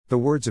The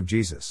words of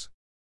Jesus.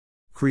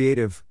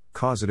 Creative,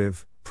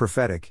 causative,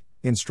 prophetic,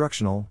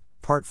 instructional,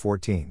 Part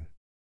 14.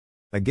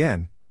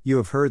 Again, you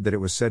have heard that it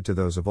was said to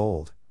those of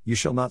old, You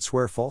shall not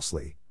swear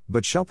falsely,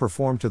 but shall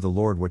perform to the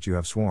Lord what you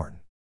have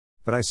sworn.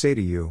 But I say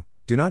to you,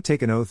 do not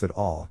take an oath at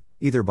all,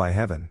 either by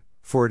heaven,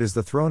 for it is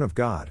the throne of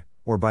God,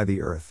 or by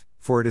the earth,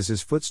 for it is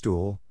his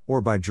footstool,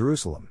 or by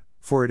Jerusalem,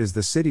 for it is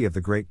the city of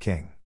the great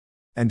King.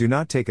 And do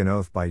not take an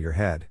oath by your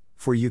head,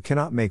 for you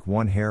cannot make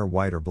one hair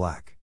white or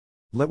black.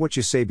 Let what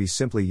you say be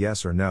simply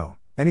yes or no,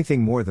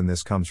 anything more than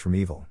this comes from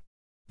evil.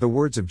 The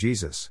words of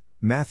Jesus,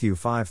 Matthew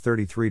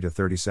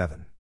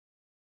 5:33-37.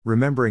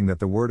 Remembering that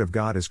the Word of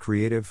God is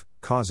creative,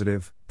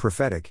 causative,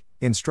 prophetic,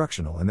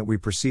 instructional, and that we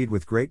proceed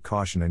with great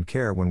caution and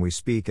care when we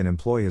speak and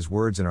employ His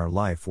words in our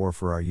life or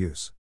for our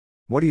use.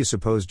 What do you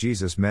suppose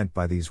Jesus meant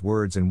by these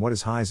words, and what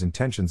is His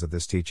intentions of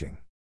this teaching?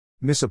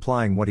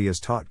 Misapplying what He has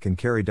taught can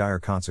carry dire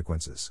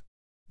consequences.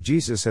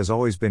 Jesus has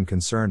always been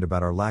concerned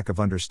about our lack of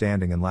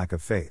understanding and lack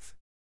of faith.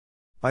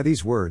 By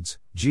these words,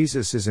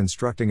 Jesus is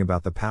instructing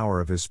about the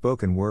power of His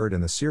spoken word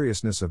and the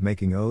seriousness of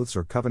making oaths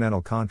or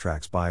covenantal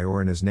contracts by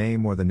or in His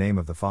name or the name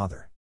of the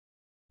Father.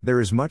 There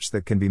is much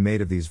that can be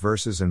made of these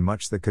verses and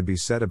much that could be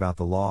said about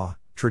the law,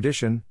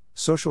 tradition,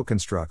 social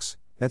constructs,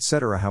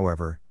 etc.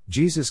 However,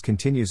 Jesus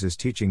continues His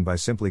teaching by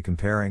simply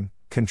comparing,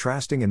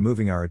 contrasting and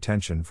moving our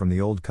attention from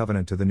the Old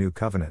Covenant to the New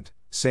Covenant,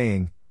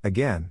 saying,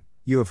 Again,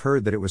 you have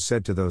heard that it was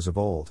said to those of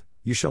old,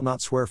 You shall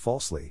not swear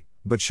falsely,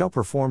 but shall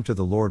perform to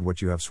the Lord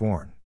what you have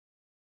sworn.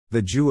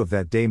 The Jew of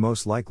that day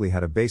most likely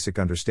had a basic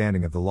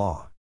understanding of the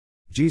law.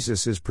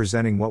 Jesus is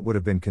presenting what would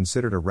have been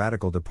considered a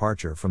radical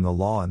departure from the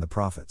law and the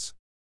prophets.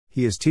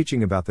 He is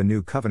teaching about the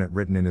new covenant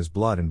written in His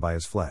blood and by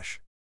His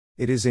flesh.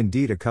 It is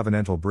indeed a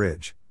covenantal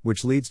bridge,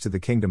 which leads to the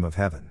kingdom of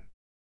heaven.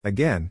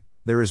 Again,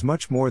 there is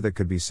much more that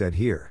could be said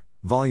here,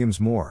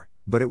 volumes more,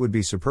 but it would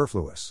be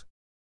superfluous.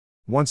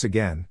 Once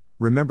again,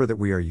 remember that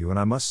we are you and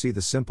I must see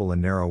the simple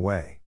and narrow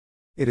way.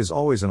 It is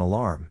always an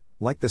alarm,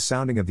 like the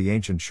sounding of the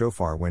ancient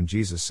shofar when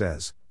Jesus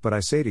says, But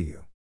I say to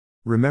you.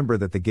 Remember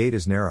that the gate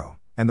is narrow,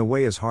 and the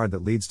way is hard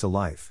that leads to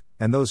life,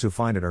 and those who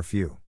find it are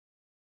few.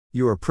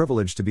 You are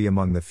privileged to be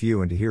among the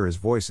few and to hear His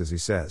voice as He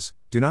says,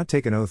 Do not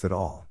take an oath at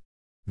all.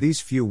 These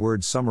few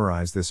words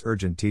summarize this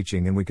urgent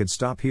teaching, and we could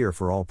stop here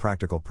for all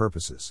practical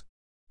purposes.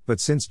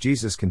 But since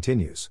Jesus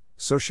continues,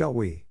 so shall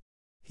we.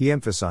 He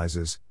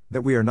emphasizes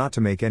that we are not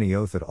to make any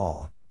oath at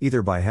all,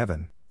 either by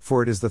heaven,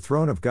 for it is the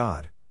throne of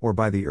God, or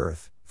by the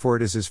earth, for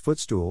it is His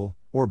footstool,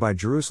 or by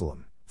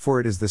Jerusalem,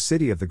 for it is the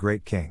city of the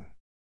great King.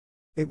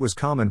 It was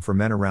common for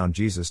men around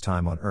Jesus'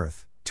 time on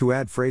earth to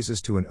add phrases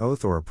to an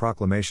oath or a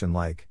proclamation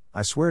like,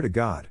 I swear to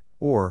God,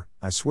 or,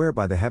 I swear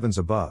by the heavens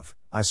above,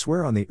 I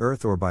swear on the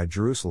earth, or by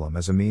Jerusalem,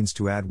 as a means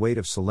to add weight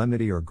of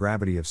solemnity or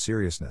gravity of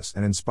seriousness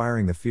and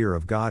inspiring the fear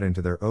of God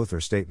into their oath or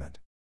statement.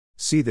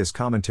 See this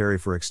commentary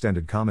for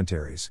extended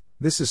commentaries.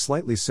 This is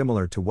slightly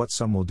similar to what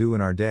some will do in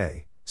our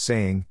day,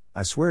 saying,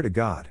 I swear to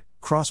God,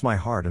 cross my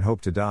heart and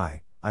hope to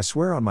die, I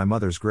swear on my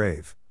mother's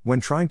grave, when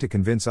trying to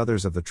convince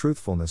others of the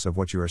truthfulness of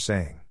what you are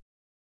saying.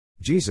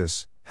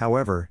 Jesus,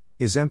 however,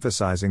 is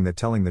emphasizing that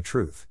telling the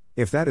truth,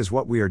 if that is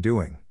what we are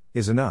doing,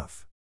 is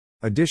enough.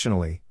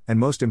 Additionally, and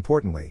most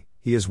importantly,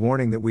 He is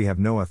warning that we have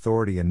no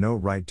authority and no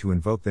right to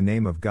invoke the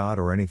name of God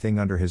or anything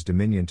under His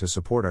dominion to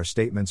support our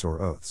statements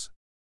or oaths.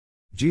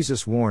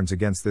 Jesus warns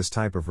against this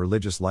type of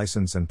religious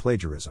license and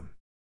plagiarism.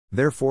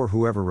 Therefore,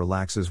 whoever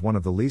relaxes one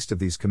of the least of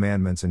these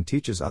commandments and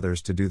teaches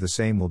others to do the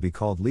same will be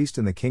called least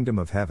in the kingdom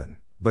of heaven,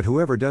 but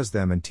whoever does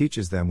them and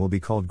teaches them will be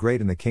called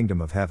great in the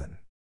kingdom of heaven.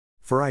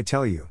 For I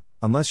tell you,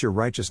 unless your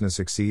righteousness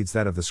exceeds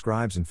that of the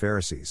scribes and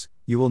Pharisees,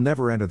 you will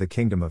never enter the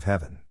kingdom of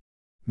heaven.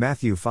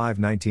 Matthew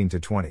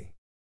 5:19-20.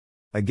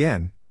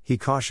 Again, He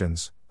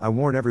cautions, I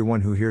warn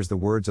everyone who hears the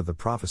words of the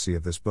prophecy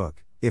of this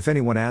book, if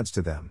anyone adds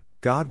to them,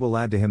 God will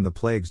add to him the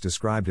plagues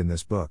described in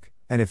this book,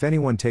 and if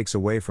anyone takes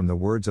away from the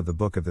words of the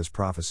book of this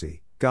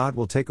prophecy, God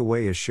will take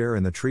away his share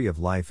in the tree of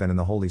life and in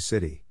the holy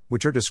city,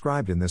 which are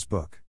described in this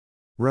book.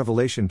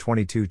 Revelation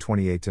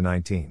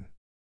 22:28-19.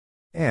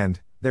 And,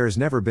 there has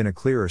never been a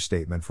clearer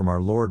statement from our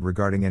Lord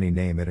regarding any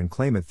name it and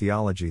claim it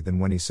theology than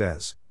when He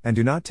says, And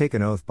do not take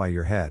an oath by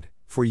your head,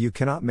 for you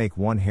cannot make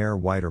one hair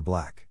white or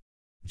black.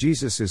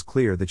 Jesus is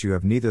clear that you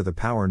have neither the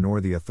power nor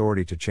the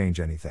authority to change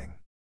anything.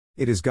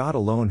 It is God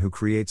alone who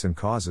creates and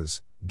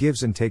causes,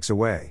 gives and takes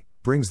away,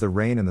 brings the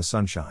rain and the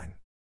sunshine.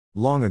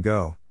 Long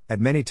ago, at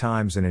many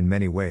times and in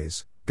many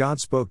ways, God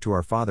spoke to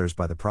our fathers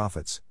by the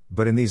prophets,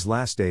 but in these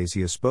last days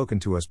He has spoken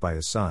to us by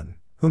His Son,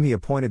 whom He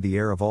appointed the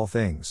heir of all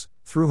things,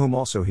 through whom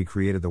also He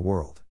created the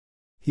world.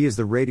 He is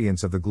the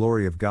radiance of the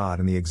glory of God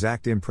and the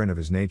exact imprint of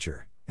His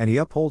nature, and He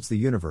upholds the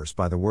universe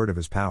by the word of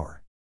His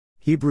power.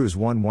 Hebrews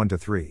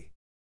 1:1-3.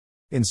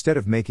 Instead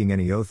of making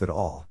any oath at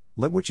all,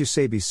 let what you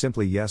say be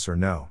simply yes or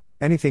no,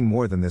 anything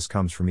more than this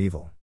comes from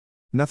evil.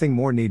 Nothing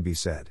more need be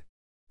said.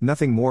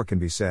 Nothing more can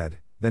be said,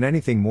 then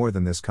anything more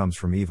than this comes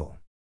from evil.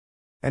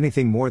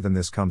 Anything more than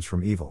this comes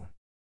from evil.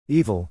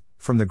 Evil,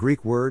 from the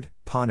Greek word,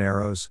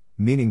 poneros,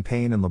 meaning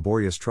pain and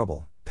laborious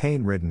trouble,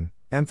 pain-ridden,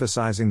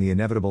 emphasizing the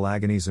inevitable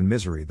agonies and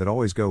misery that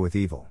always go with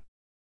evil.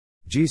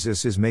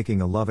 Jesus is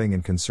making a loving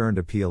and concerned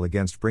appeal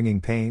against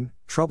bringing pain,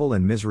 trouble,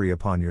 and misery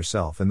upon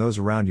yourself and those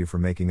around you for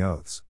making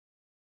oaths.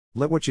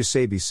 Let what you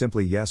say be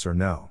simply yes or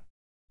no.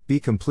 Be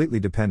completely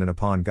dependent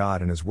upon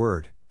God and His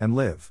Word, and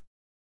live.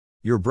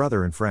 Your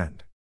brother and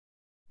friend,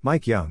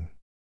 Mike Young.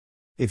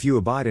 If you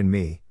abide in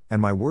me,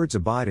 and my words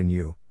abide in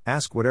you,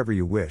 ask whatever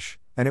you wish,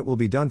 and it will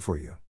be done for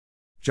you.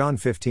 John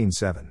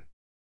 15:7.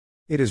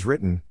 It is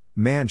written,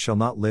 man shall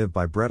not live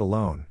by bread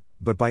alone,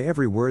 but by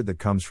every word that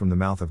comes from the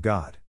mouth of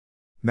God.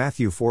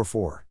 Matthew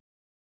 4:4.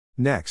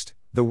 Next,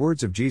 the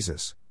words of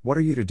Jesus, what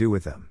are you to do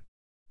with them?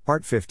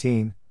 Part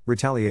 15,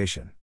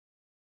 Retaliation.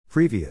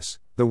 Previous,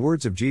 the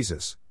words of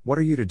Jesus, what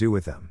are you to do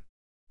with them?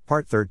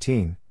 Part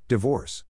 13, Divorce.